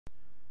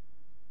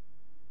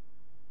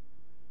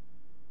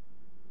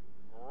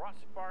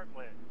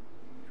Bartlett.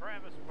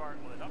 Travis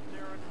Bartlett up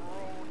there in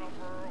row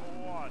number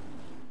 1.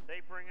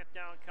 They bring it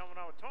down, coming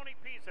out. Tony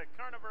Pisa,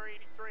 car number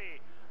 83,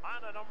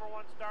 on the number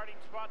 1 starting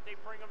spot. They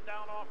bring him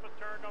down off of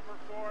turn number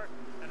 4,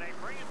 and they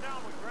bring it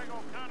down with Greg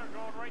O'Connor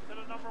going right to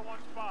the number 1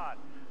 spot.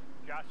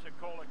 Josh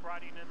Sikolik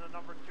riding in the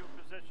number 2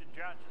 position.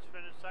 Josh has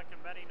finished second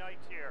many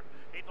nights here.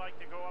 He'd like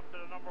to go up to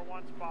the number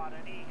 1 spot,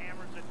 and he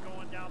hammers it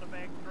going down the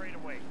back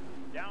straightaway.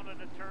 Down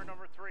into turn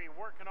number 3,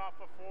 working off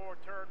of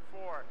turn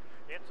 4.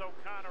 It's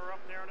O'Connor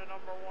up there in the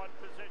number 1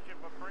 position,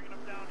 but bringing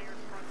him down here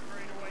in front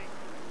straightaway,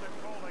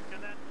 Sikolik,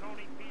 and then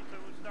Tony Pizza,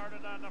 who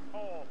started on the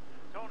pole.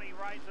 Tony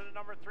rides to the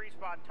number 3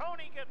 spot.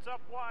 Tony gets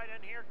up wide,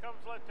 and here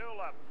comes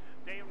Latulip.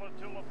 Dave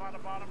Latulip on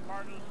the bottom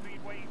part of the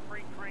Speedway.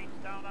 Freight trains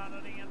down onto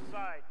the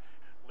inside.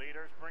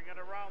 Leaders bring it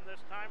around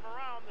this time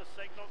around. The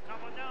signal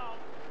coming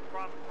down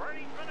from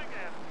Bernie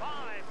Finnegan.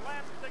 5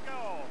 laps to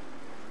go.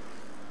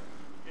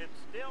 It's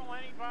still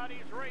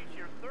anybody's race.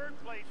 Your third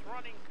place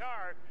running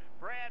car,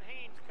 Brad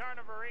Haynes, car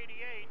number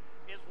 88,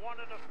 is one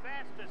of the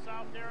fastest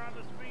out there on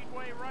the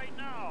Speedway right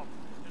now.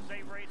 As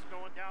they race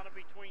going down in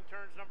between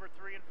turns number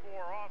 3 and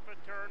 4, off of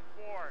turn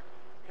 4.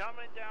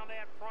 Coming down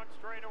that front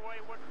straightaway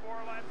with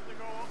 4 laps to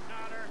go,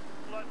 O'Connor,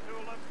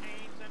 Latulip,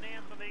 Haynes, and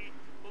Anthony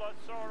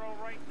Lasordo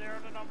right there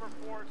in the number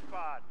 4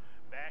 spot.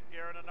 Back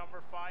there in the number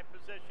 5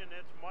 position,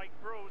 it's Mike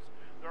Bruce.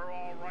 They're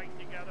all right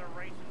together,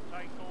 racing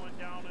tight going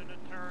down into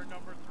turn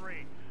number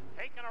 3.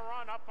 Taking a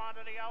run up onto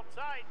the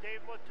outside,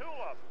 Dave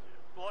Latulip.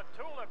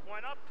 Latulip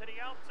went up to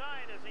the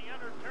outside as he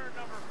entered turn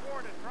number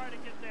 4 to try to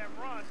get that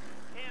run.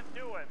 Can't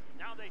do it.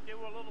 Now they do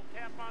a little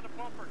tap on the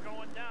bumper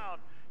going down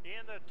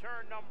into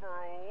turn number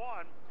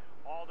 1.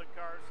 All the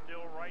cars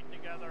still right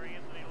together.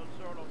 Anthony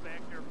Lasordo back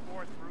there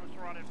 4th. Bruce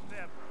running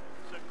 5th.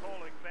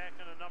 Sikolik back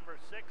in the number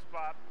 6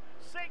 spot.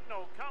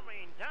 Signal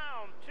coming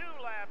down. 2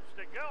 laps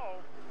to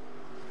go.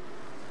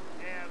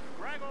 As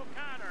Greg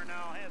O'Connor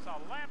now has a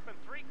lap and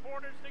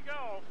 3/4 to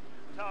go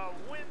to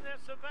win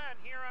this event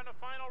here on the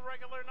final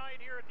regular night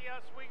here at the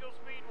Oswego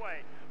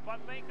Speedway.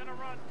 But making a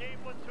run,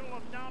 Dave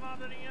Latulip down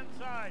onto the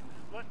inside.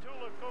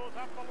 Latulip goes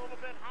up a little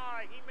bit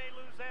high. He may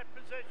lose that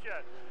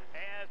position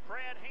as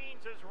Brad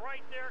Haynes is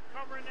right there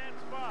covering that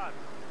spot.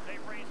 They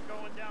race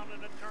going down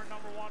into turn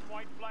number 1.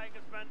 White flag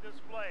has been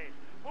displayed.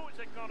 Who's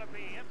it going to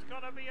be? It's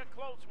going to be a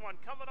close one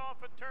coming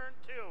off of turn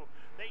 2.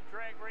 They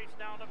drag race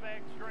down the back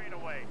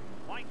straightaway.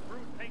 Mike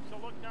Bruce takes a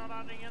look down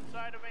on the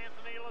inside of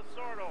Anthony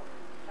Lasordo.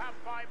 Top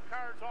 5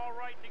 cars all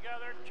right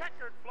together.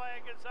 Checkered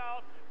flag is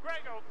out.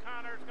 Greg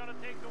O'Connor is going to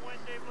take the win.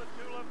 Dave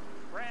Latulip,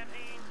 Brad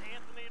Haynes,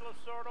 Anthony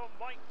Lasordo,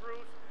 Mike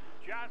Bruce,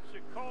 Josh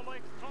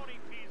Sikolik,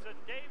 Tony Pisa,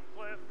 Dave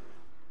Cliff,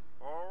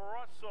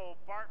 Russell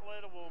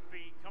Bartlett will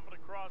be coming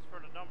across for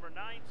the number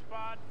 9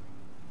 spot.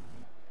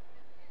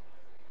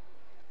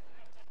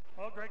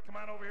 Well, Greg, come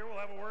on over here. We'll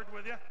have a word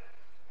with you.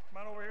 Come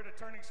on over here to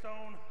Turning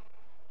Stone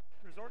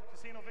Resort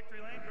Casino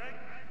Victory Lane. Greg,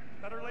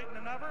 better late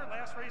than never.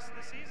 Last race of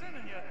the season,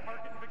 and you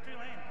park it in Victory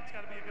Lane. It's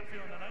got to be a good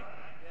feeling tonight.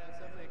 Yeah,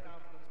 it's definitely a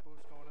confidence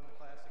boost going in the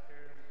Classic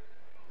here.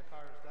 The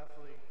car is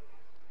definitely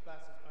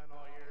best it's been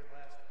all year,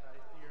 last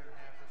year and a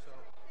half or so.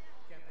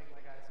 Can't thank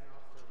my guys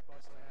enough for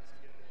busting ass and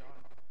getting it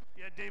done.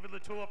 You had David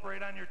Latulip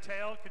right on your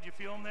tail. Could you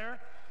feel him there?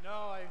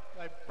 No, I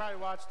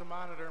probably watched the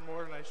monitor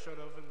more than I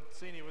should have, and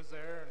seen he was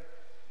there, and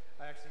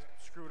I actually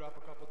screwed up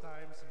a couple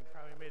times and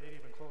probably made it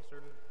even closer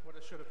than what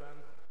it should have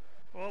been.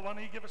 Well, why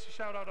don't you give us a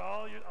shout out to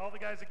all the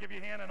guys that give you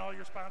a hand and all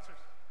your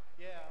sponsors?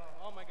 Yeah,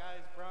 all my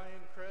guys,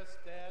 Brian, Chris,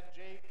 Dad,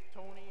 Jake,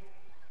 Tony,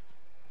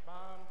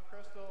 Mom,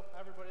 Crystal,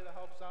 everybody that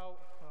helps out.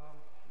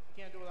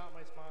 Can't do without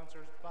my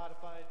sponsors,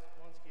 Spotify,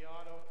 Lunsky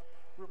Auto,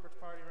 Rupert's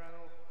Party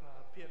Rental,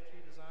 PFG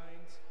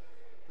Designs,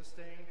 The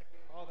Sting,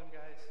 all them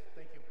guys.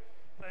 Thank you.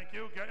 Thank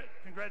you.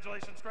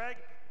 Congratulations, Greg.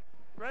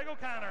 Greg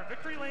O'Connor,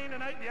 Victory Lane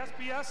tonight, the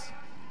SBS.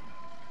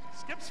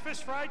 Skip's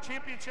Fish Fry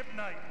Championship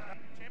Night.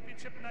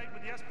 Championship night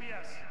with the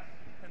SBS.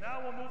 And now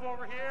we'll move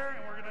over here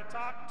and we're going to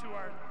talk to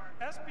our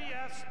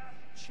SBS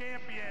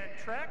champion,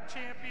 track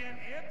champion,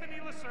 Anthony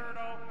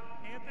Lasordo.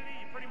 Anthony,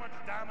 you pretty much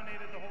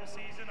dominated the whole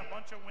season, a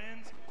bunch of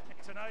wins. And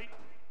tonight,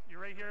 you're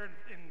right here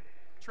in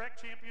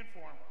track champion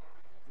form.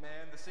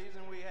 Man, the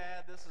season we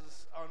had, this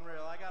is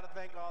unreal. I got to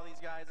thank all these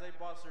guys. They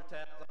bust their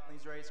tails on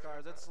these race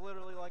cars. It's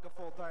literally like a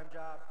full-time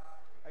job.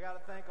 I got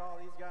to thank all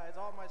these guys,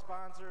 all my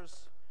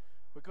sponsors.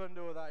 We couldn't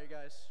do it without you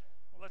guys.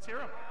 Well, let's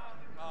hear them.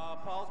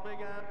 Paul's Big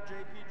M,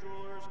 JP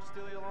Jewelers,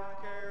 Castilia Lawn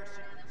Care,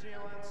 Secret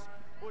Sealants,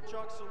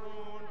 Woodchuck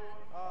Saloon.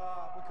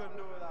 We couldn't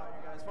do it without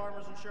you guys.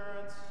 Farmers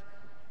Insurance,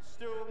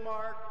 Stu,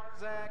 Mark,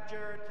 Zach,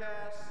 Jared,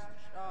 Cass,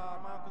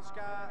 my Uncle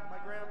Scott,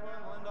 my grandpa,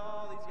 and Linda,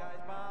 all these guys.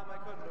 Bob,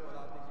 I couldn't do it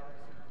without these guys.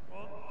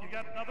 Well, you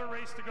got another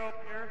race to go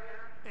here,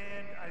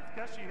 and I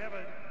guess you have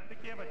I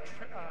think you have a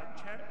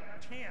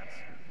chance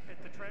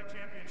at the track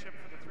championship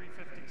for the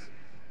 350s.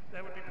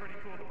 That would be pretty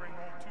cool to bring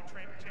home 2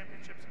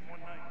 championships in one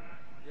night.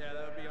 Yeah,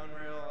 that would be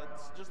unreal.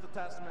 It's just a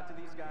testament to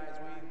these guys.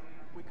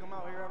 We come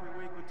out here every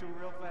week with 2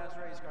 real fast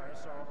race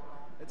cars, so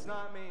it's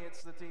not me,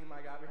 it's the team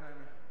I got behind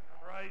me.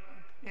 All right,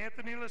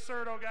 Anthony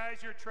Lasordo, guys,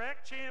 your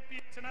track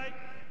champion tonight,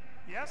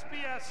 the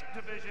SBS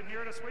division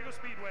here at Oswego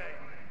Speedway.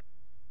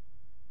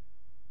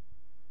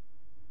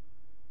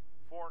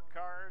 4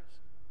 cars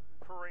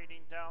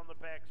parading down the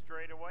back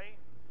straightaway.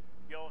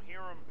 You'll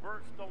hear them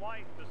burst to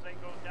life as they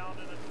go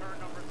down into turn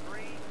number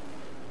 3.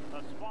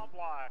 A small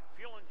block,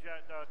 fuel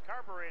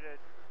carbureted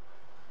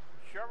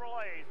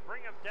Chevrolets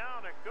bring them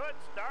down. A good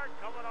start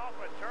coming off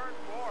of turn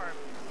 4.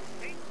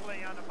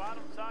 Kingsley on the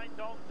bottom side,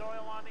 Dalton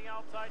Doyle on the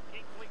outside.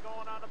 Kingsley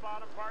going on the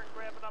bottom part,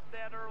 grabbing up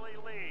that early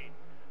lead.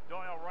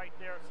 Doyle right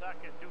there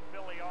second. New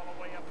Philly all the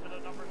way up to the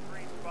number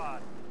 3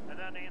 spot. And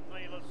then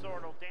Anthony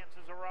Lasordo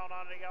dances around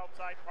on the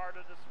outside part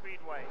of the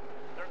Speedway.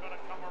 They're going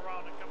to come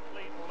around and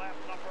complete lap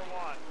number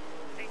 1.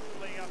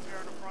 Kingsley up here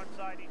on the front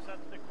side. He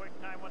sets the quick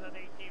time with an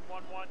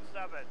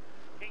 18.117.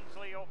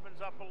 Kingsley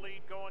opens up a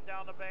lead going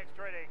down the back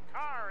straight. A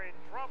car in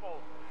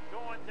trouble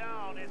going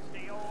down. It's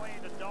the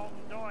 08 of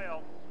Dalton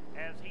Doyle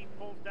as he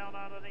pulls down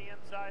onto the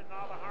inside and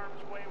out of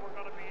harm's way. We're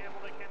going to be able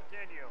to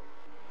continue.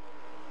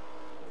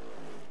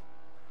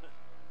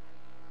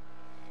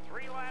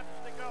 3 laps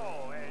to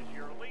go as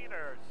your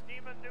leader,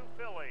 Stephen New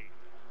Philly,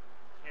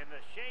 in the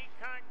Shea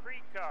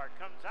Concrete car,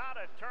 comes out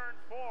of turn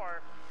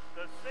 4.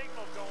 The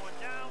signal going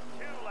down,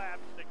 2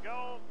 laps to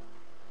go.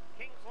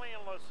 Kingsley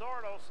and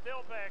Lasordo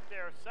still back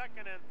there,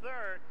 second and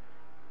third.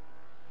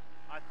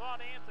 I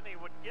thought Anthony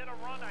would get a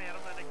run at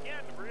him, and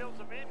again reels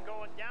him in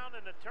going down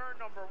into turn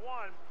number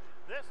 1.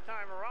 This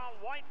time around,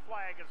 white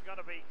flag is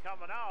going to be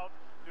coming out.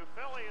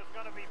 Dufilli is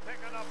going to be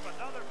picking up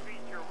another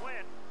feature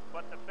win,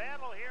 but the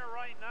battle here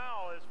right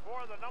now is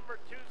for the number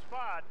 2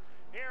 spot.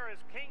 Here is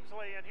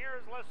Kingsley, and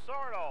here's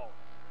Lasordo.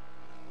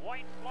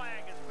 White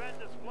flag has been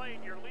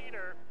displayed. Your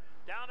leader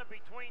down in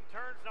between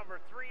turns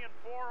number 3 and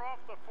 4 off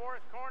the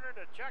 4th corner.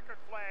 The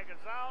checkered flag is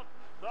out.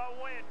 The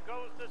win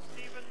goes to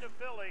Stephen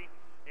DeFilly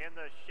in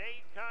the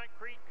Shea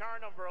Concrete car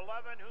number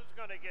 11. Who's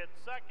going to get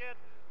second?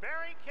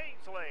 Barry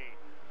Kingsley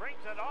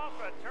brings it off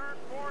at turn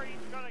 4.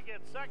 He's going to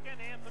get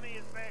second. Anthony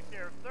is back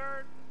there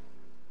third.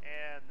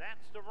 And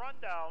that's the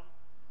rundown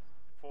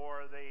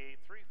for the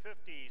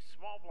 350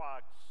 small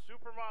block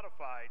super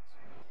modifieds.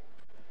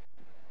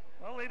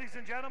 Well, ladies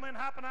and gentlemen,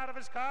 hopping out of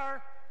his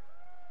car,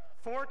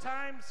 4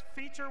 times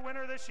feature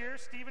winner this year,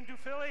 Stephen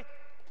Dufilli.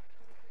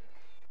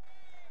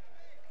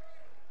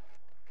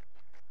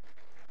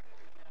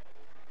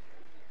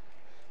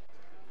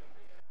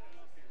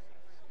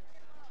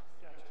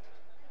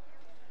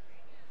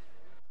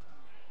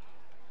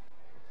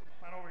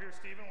 Come on over here,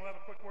 Stephen. We'll have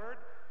a quick word.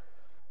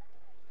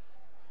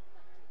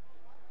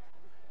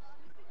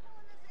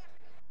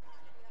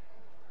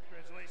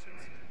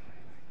 Congratulations.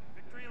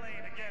 Victory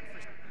lane again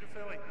for Stephen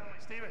Dufilli.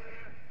 Stephen,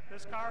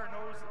 this car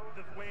knows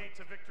the way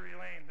to victory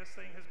lane. This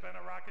thing has been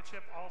a rocket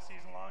ship all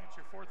season long. It's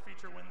your 4th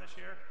feature win this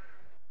year.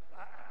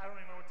 I don't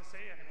even know what to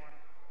say anymore.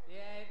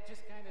 Yeah, it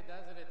just kind of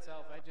does it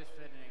itself. I just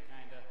fit in it,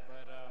 kind of.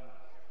 But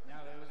no,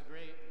 it was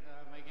great.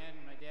 Again,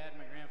 my dad and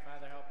my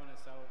grandfather helping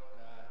us out.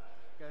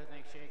 Got to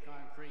thank Shea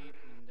Concrete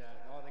and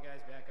all the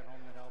guys back at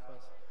home that help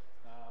us.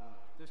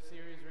 This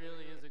series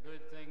really is a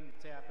good thing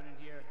that's happening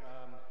here.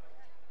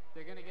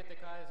 They're going to get the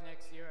cars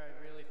next year. I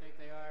really think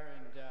they are.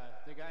 And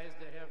the guys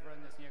that have run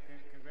this year,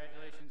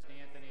 congratulations to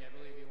Anthony. I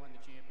believe he won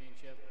the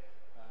championship.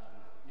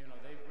 You know,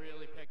 they've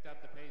really picked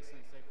up the pace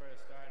since they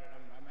first started.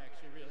 I'm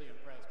actually really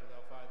impressed with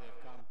how far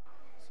they've come.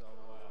 So,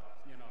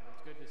 you know,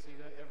 it's good to see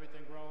that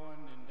everything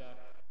growing, and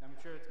I'm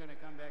sure it's going to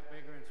come back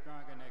bigger and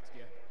stronger next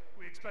year.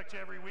 We expect you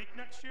every week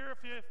next year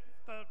if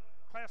the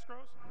class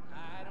grows?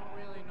 I don't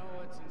really know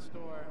what's in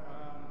store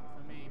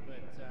for me,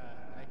 but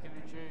I can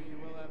assure you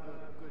we'll have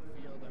a good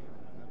field.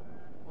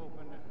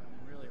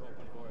 I'm really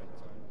hoping for it.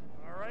 So.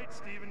 All right,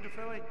 Stephen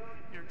Dufilli,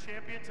 your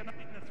champion tonight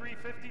in the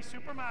 350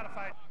 Super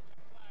Modified.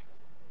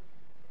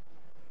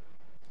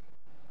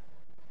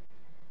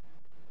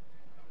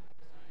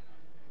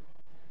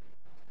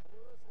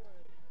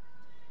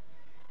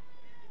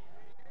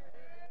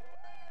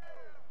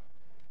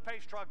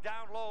 Pace truck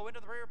down low into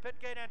the rear pit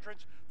gate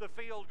entrance. The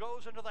field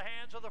goes into the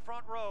hands of the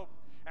front row.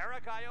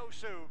 Eric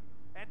Iosu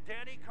and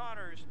Danny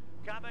Connors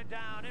coming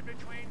down in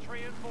between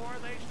 3 and 4.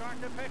 They start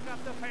to pick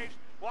up the pace.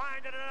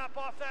 Winding it up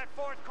off that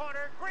 4th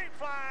corner. Green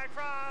flag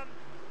from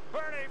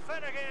Bernie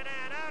Finnegan,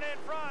 and out in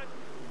front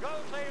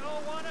goes the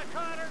 01 of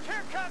Connors.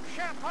 Here comes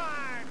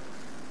Champagne.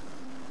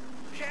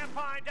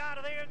 Champagne down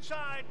to the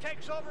inside,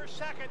 takes over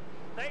second.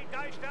 They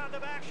dice down the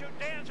back chute.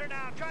 Danzer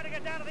now trying to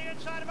get down to the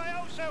inside of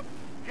Iosu.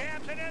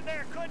 Jams it in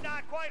there, could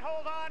not quite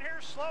hold on.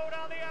 Here's slow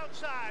down the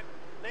outside.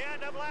 The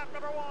end of lap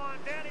number 1.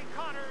 Danny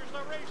Connors,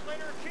 the race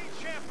leader. Keith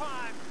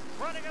Champagne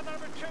running in the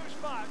number 2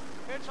 spot.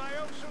 It's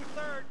Iosu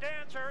 3rd,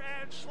 Dancer,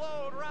 and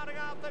Slode rounding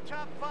out the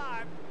top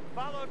 5.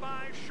 Followed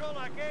by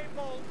Schuller,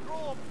 Gable,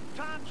 Gould,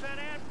 Thompson,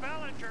 and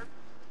Bellinger.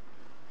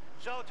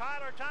 So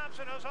Tyler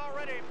Thompson has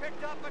already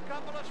picked up a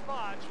couple of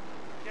spots.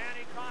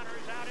 Danny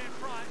Connors out in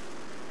front.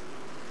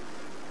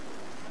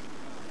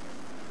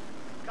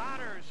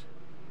 Connors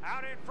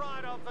out in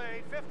front of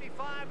the 55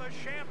 of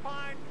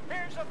Champagne.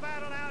 Here's the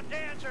battle now.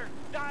 Dancer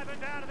diving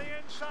down to the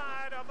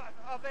inside of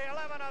the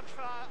 11 of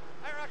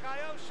Eric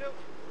Iosu.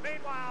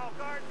 Meanwhile,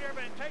 Gardner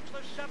takes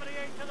the 78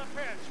 to the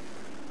pits.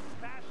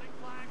 Passing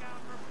flag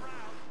out for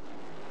Proud.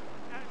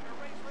 As your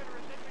race leader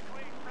is in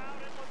between Proud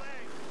and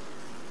LeVay.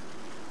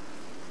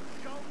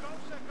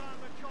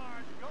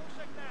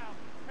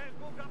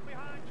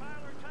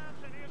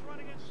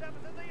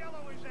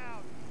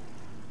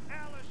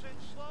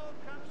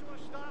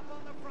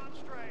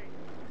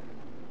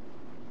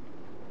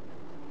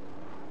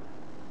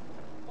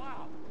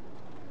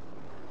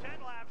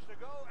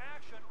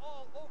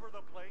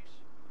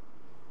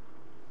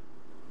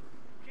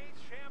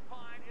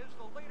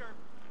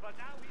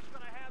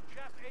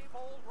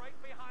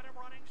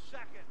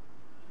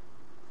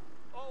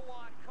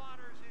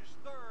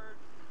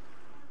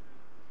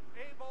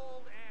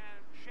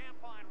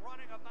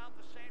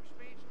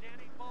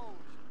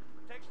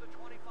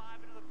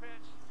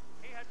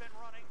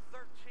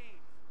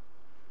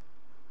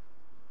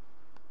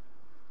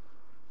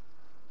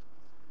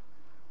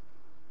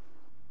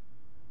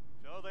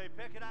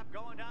 it up,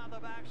 going down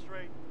the back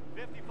straight.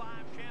 55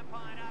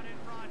 Champagne out in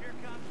front. Here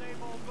comes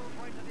Abold, goes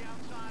right to the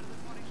outside of the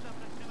 27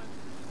 of Timmons.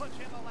 Puts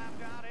him a lap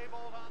down.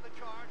 Abold on the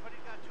charge, but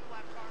he's got 2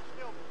 lap cars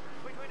still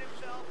between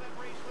himself and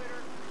race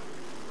leader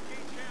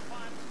Keith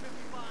Champagne with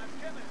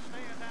 55. Timmons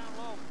staying down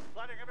low,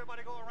 letting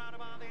everybody go around him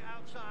on the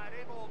outside.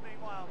 Abold,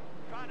 meanwhile,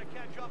 trying to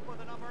catch up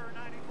with the number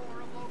 94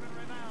 of Logan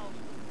Reynolds.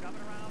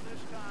 Coming around this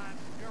time,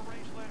 your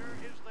race leader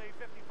is the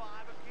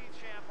 55 of Keith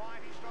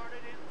Champagne. He started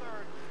in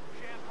third.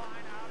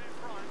 Champagne out in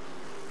front.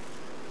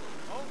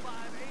 05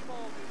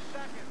 Abold is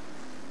second.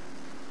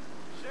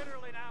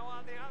 Sitterly now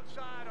on the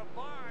outside of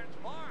Barnes.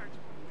 Barnes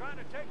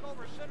trying to take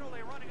over Sitterly,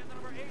 running in the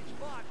number 8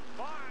 spot.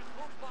 Barnes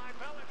moves by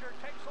Bellinger,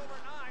 takes over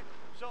 9.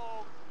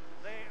 So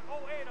the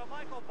 08 of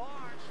Michael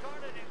Barnes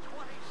started in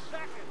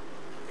 22nd.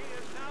 He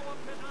is now up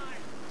to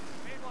 9th.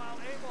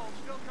 Meanwhile, Abold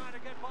still trying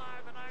to get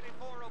by the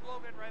 94 of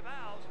Logan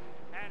Revals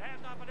and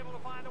has not been able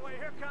to find the way.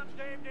 Here comes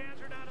Dave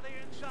Dancer down to the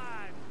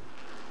inside.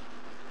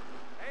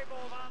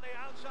 Abold on the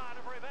outside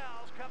of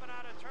Revals, coming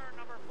out of turn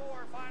number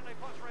 4, finally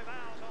puts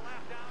Revals a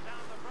lap down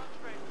the front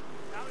straight.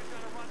 Now he's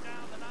going to run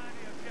down the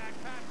 90 of Jack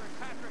Patrick.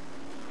 Patrick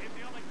is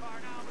the only car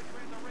now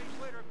between the race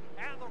leader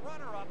and the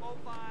runner-up,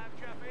 05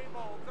 Jeff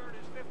Abold. Third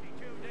is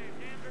 52 Dave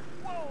Dancer.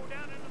 Whoa,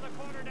 down into the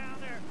corner down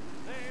there.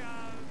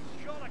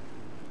 Schulich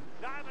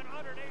diving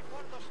underneath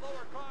one of the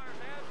slower cars,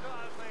 as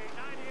does the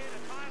 98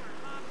 of Tyler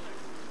Thompson.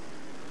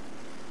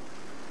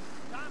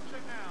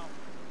 Thompson now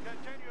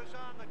continues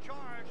on the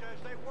charge as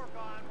they work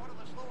on one of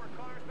the slower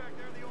cars back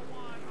there, the 01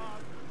 of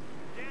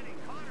Danny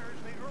Connors.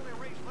 The early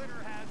race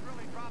leader has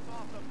really dropped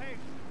off the pace.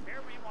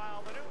 Here,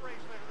 meanwhile, the new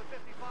race leader, the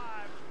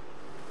 55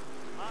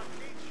 of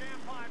Keith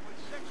Champagne with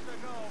 6 to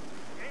go.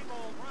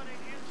 Abold running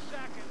in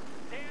second.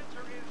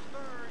 Dancer is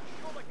third.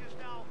 Schulich is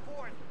now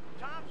fourth.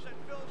 Thompson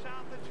fills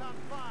out the top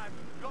 5.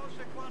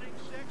 Gosick running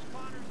 6.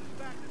 Connors is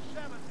back to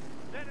 7th.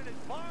 Then it is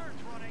Barnes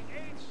running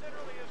 8th.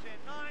 Sitterly is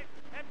in 9th.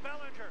 And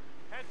Bellinger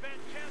has been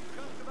 10th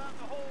just about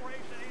the whole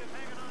race, and he is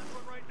hanging on to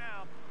it right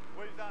now.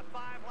 With 5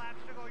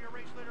 laps to go, your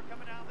race leader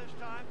coming down this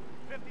time.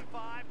 55,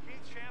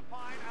 Keith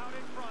Champagne out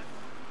in front.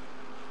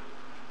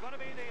 Going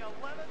to be the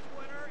 11th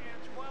winner in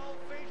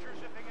 12 features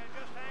if he can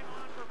just hang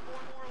on for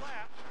 4 more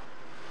laps.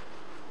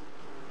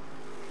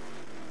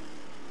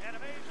 An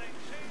amazing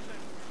season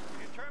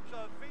in terms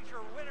of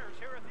feature winners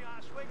here at the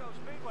Oswego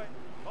Speedway.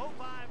 05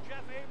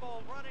 Jeff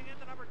Abold running in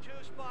the number 2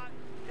 spot.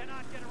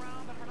 Cannot get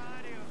around the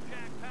variety of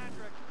Jack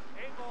Patrick.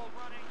 Abold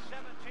running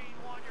 17-1.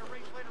 Your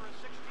race leader is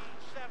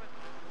 16-7.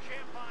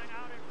 Champagne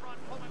out in front,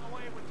 pulling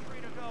away with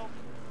 3 to go.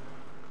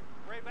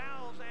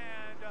 Revals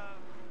and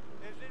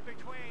is in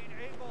between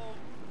Abold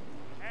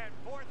and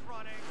 4th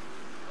running.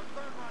 The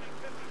 3rd running,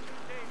 52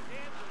 Dave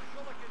Dancer.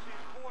 Schulich is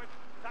in 4th.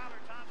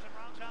 Tyler Thompson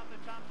rounds out the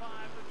top 5.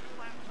 The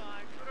 2-lap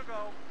time, 2 to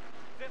go.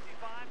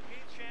 55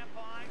 Keith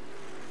Champagne.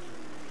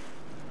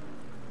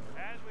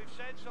 As we've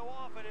said so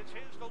often, it's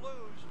his to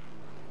lose.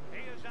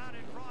 He is out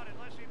in front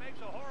unless he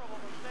makes a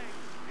horrible mistake.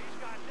 He's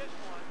got this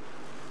one.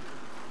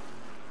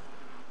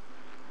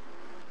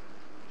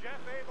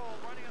 Jeff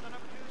Abold running in the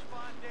number 2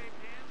 spot. Dave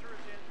Dancer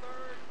is in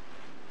 3rd.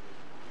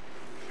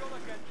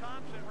 Schulich and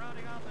Thompson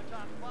rounding out the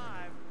top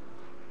 5.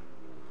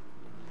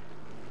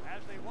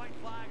 As the white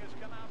flag has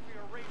come out for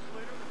your race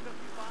leader, the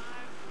 55.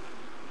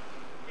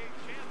 Keith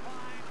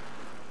Champagne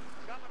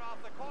coming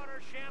off the corner.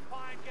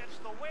 Champagne gets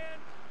the win.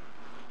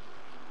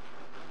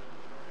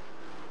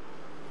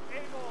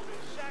 Abold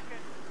is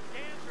 2nd.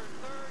 Dancer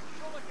 3rd.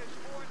 Schulich is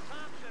 4th.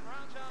 Thompson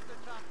rounds out the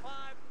top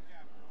 5.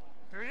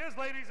 Here he is,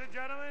 ladies and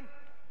gentlemen.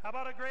 How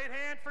about a great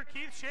hand for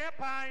Keith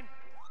Champagne?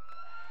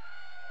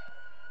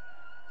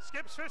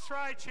 Skips Fish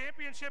Fry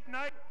Championship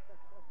night.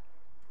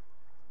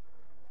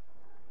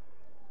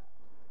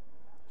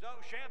 So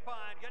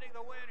Champagne getting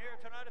the win here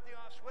tonight at the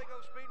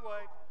Oswego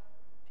Speedway.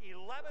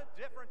 11th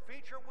different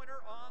feature winner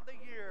on the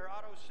year.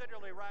 Otto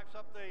Sitterly racks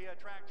up the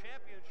track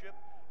championship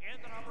in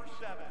the number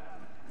 7. I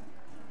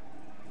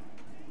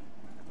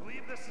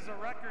believe this is a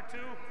record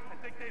too. I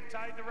think they've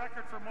tied the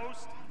record for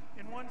most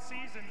in one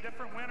season,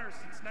 different winners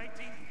since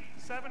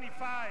 1975.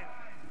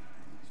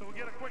 So we'll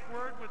get a quick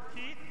word with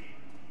Keith.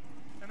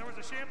 And there was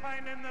a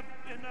Champagne in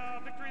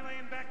victory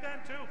lane back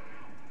then too.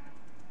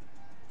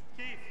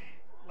 Keith,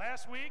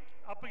 last week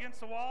up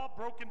against the wall,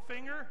 broken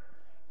finger.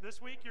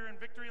 This week you're in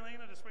victory lane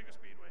at Oswego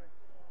Speedway.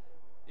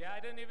 Yeah, I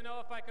didn't even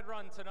know if I could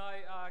run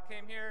tonight. I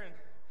came here and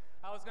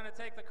I was going to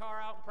take the car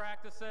out and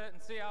practice it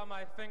and see how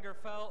my finger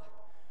felt.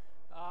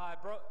 I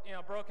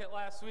broke it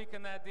last week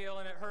in that deal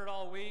and it hurt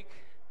all week.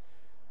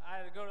 I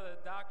had to go to the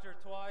doctor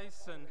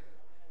twice and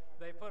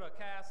they put a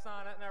cast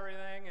on it and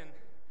everything, and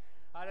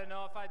I didn't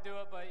know if I'd do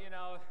it, but you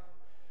know,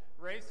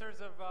 racers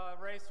have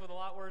raced with a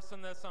lot worse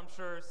than this, I'm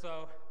sure,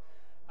 so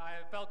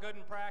I felt good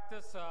in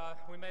practice.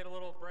 We made a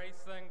little brace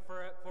thing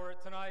for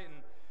it tonight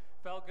and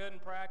felt good in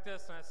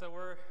practice, and I said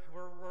we're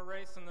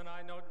racing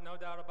tonight, no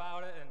doubt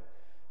about it,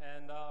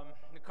 and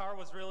the car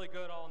was really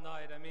good all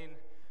night. I mean,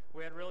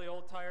 we had really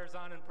old tires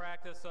on in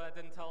practice, so that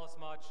didn't tell us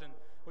much, and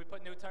we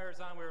put new tires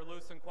on. We were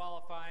loose in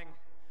qualifying.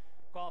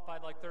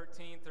 qualified like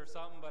 13th or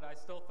something, but I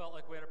still felt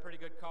like we had a pretty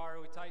good car.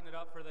 We tightened it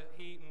up for the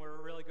heat, and we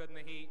were really good in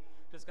the heat.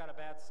 Just got a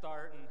bad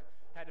start and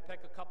had to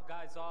pick a couple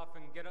guys off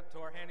and get up to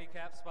our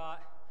handicap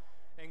spot,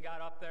 and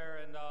got up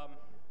there and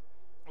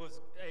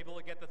was able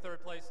to get the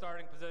 3rd place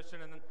starting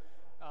position, and then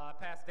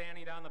passed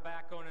Danny down the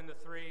back going into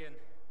 3, and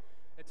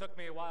it took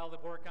me a while to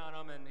work on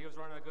him, and he was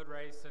running a good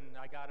race, and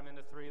I got him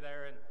into 3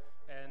 there,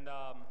 and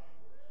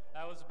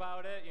that was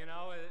about it. You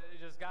know,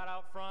 it just got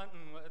out front,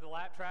 and the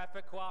lap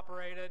traffic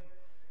cooperated.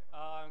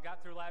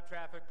 Got through lap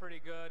traffic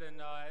pretty good,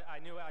 and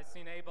I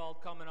seen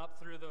Abald coming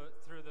up through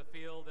the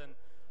field, and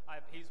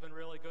he's been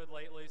really good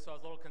lately, so I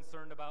was a little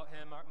concerned about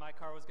him. My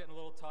car was getting a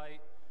little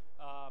tight.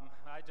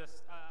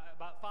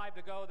 About 5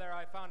 to go there,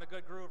 I found a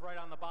good groove right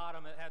on the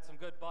bottom. It had some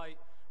good bite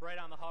right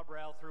on the hub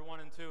rail through 1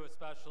 and 2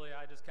 especially.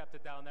 I just kept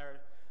it down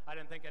there. I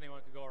didn't think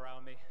anyone could go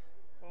around me.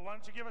 Well, why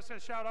don't you give us a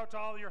shout out to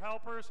all your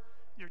helpers,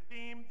 your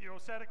team, your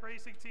Oswego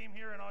racing team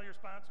here, and all your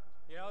sponsors.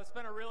 You know, it's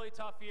been a really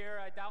tough year.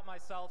 I doubt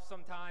myself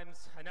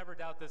sometimes. I never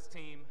doubt this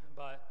team,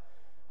 but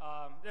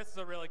this is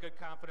a really good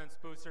confidence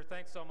booster.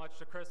 Thanks so much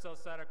to Chris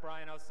Oswego,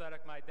 Brian Oswego,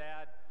 my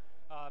dad,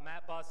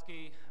 Matt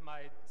Buskey,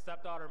 my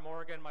stepdaughter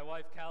Morgan, my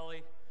wife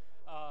Kelly,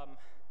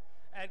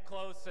 Ed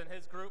Close and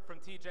his group from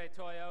TJ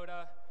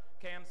Toyota,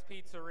 Cam's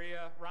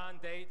Pizzeria, Ron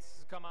Dates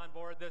has come on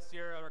board this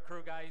year, our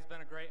crew guy. He's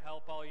been a great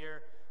help all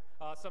year.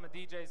 Some of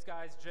DJ's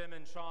guys, Jim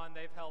and Sean,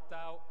 they've helped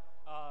out.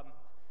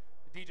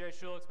 DJ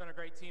Schulich's been a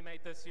great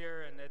teammate this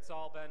year, and it's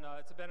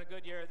been a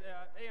good year.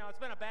 You know, it's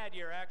been a bad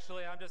year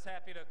actually. I'm just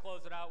happy to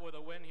close it out with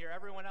a win here.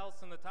 Everyone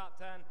else in the top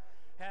 10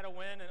 had a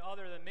win, and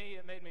other than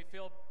me, it made me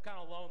feel kind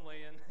of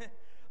lonely, and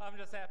I'm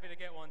just happy to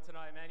get one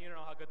tonight, man. You don't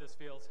know how good this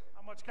feels.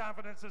 How much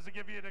confidence does it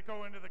give you to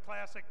go into the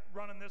Classic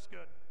running this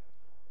good?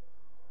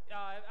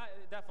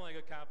 Definitely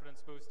a good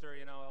confidence booster.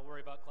 You know, I'll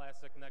worry about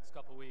Classic next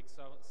couple weeks,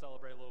 so I'll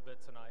celebrate a little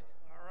bit tonight.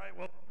 All right,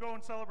 well, go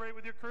and celebrate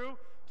with your crew.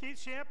 Keith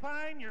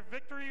Champagne, your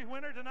victory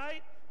winner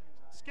tonight.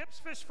 Skips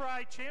Fish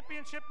Fry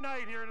Championship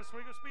night here at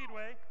Oswego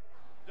Speedway.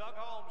 Doug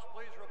Holmes,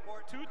 please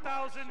report.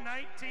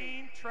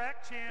 2019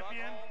 track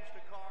champion.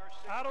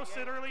 Otto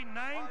Sitterly,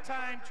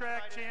 9-time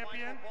track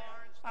champion.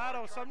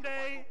 Otto,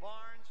 someday,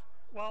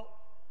 well,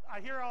 I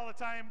hear all the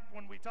time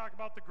when we talk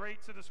about the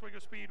greats at Oswego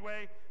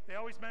Speedway, they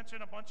always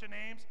mention a bunch of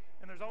names,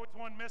 and there's always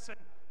one missing,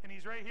 and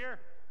he's right here.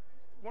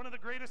 One of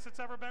the greatest that's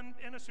ever been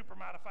in a super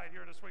modified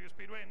here at Oswego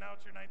Speedway, and now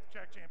it's your 9th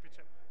track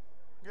championship.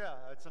 Yeah,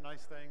 it's a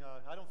nice thing.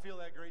 I don't feel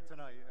that great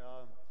tonight.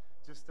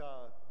 Just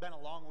been a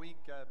long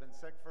week. I've been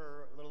sick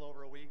for a little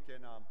over a week,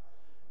 and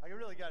I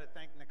really got to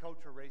thank the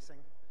coach for racing.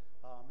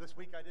 This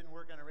week I didn't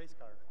work on a race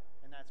car,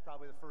 and that's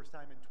probably the first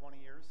time in 20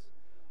 years.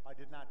 I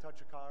did not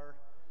touch a car,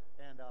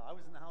 and I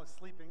was in the house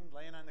sleeping,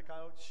 laying on the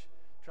couch,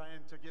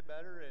 trying to get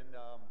better, and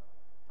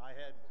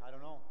I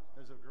don't know,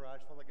 there's a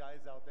garage full of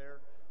guys out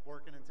there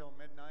working until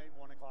midnight,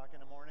 1 o'clock in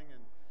the morning,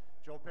 and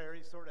Joe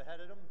Perry sort of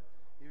headed them.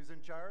 He was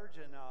in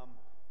charge, and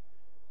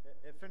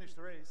it finished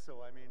the race,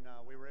 so I mean,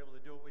 we were able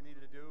to do what we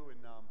needed to do,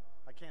 and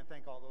I can't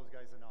thank all those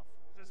guys enough.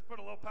 Does this put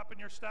a little pep in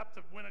your step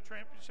to win a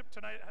championship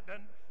tonight?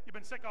 Then you've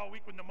been sick all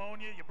week with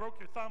pneumonia, you broke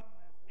your thumb.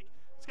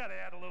 It's got to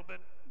add a little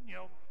bit, you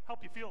know,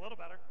 help you feel a little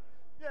better.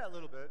 Yeah, a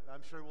little bit.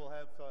 I'm sure we'll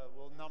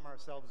numb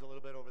ourselves a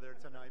little bit over there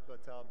tonight,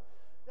 but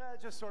yeah,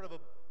 just sort of a,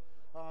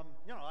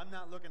 you know, I'm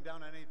not looking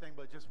down on anything,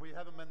 but just we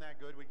haven't been that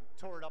good. We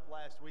tore it up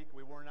last week.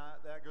 We were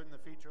not that good in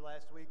the feature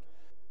last week.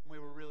 We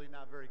were really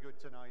not very good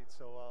tonight,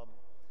 so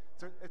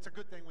it's a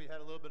good thing we had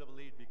a little bit of a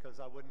lead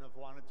because I wouldn't have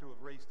wanted to have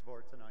raced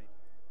for it tonight.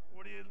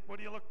 What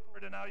do you look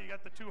forward to now? You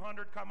got the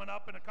 200 coming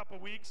up in a couple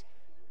weeks.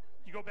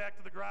 You go back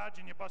to the garage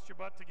and you bust your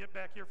butt to get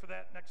back here for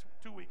that next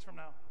 2 weeks from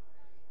now.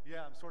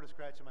 Yeah, I'm sort of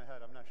scratching my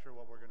head. I'm not sure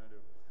what we're going to do.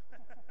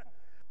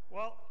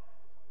 Well,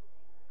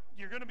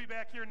 you're going to be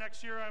back here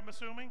next year, I'm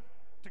assuming,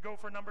 to go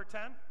for number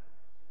 10?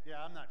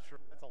 Yeah, I'm not sure.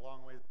 That's a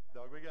long way,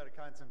 Doug. We got to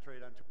concentrate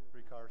on 2 or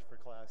 3 cars for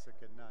Classic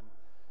and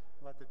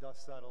let the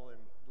dust settle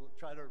and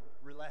try to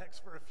relax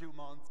for a few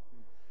months,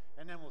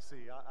 and then we'll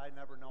see. I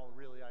never know,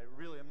 really. I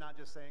really am not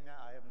just saying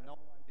that. I have no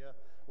idea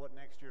what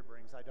next year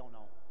brings. I don't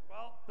know.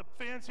 Well, the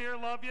fans here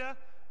love you.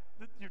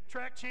 You're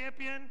track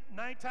champion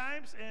 9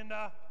 times, and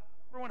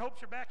everyone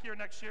hopes you're back here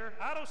next year.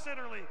 Otto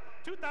Sitterly,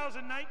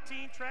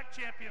 2019 track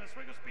champion,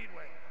 Oswego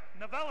Speedway.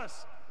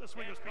 Novellis,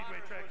 Oswego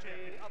Speedway track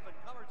champion. Up and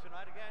comer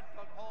tonight again.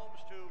 Doug Holmes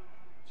to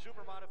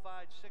Super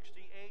Modified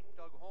 68.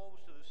 Doug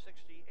Holmes to the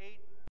 68.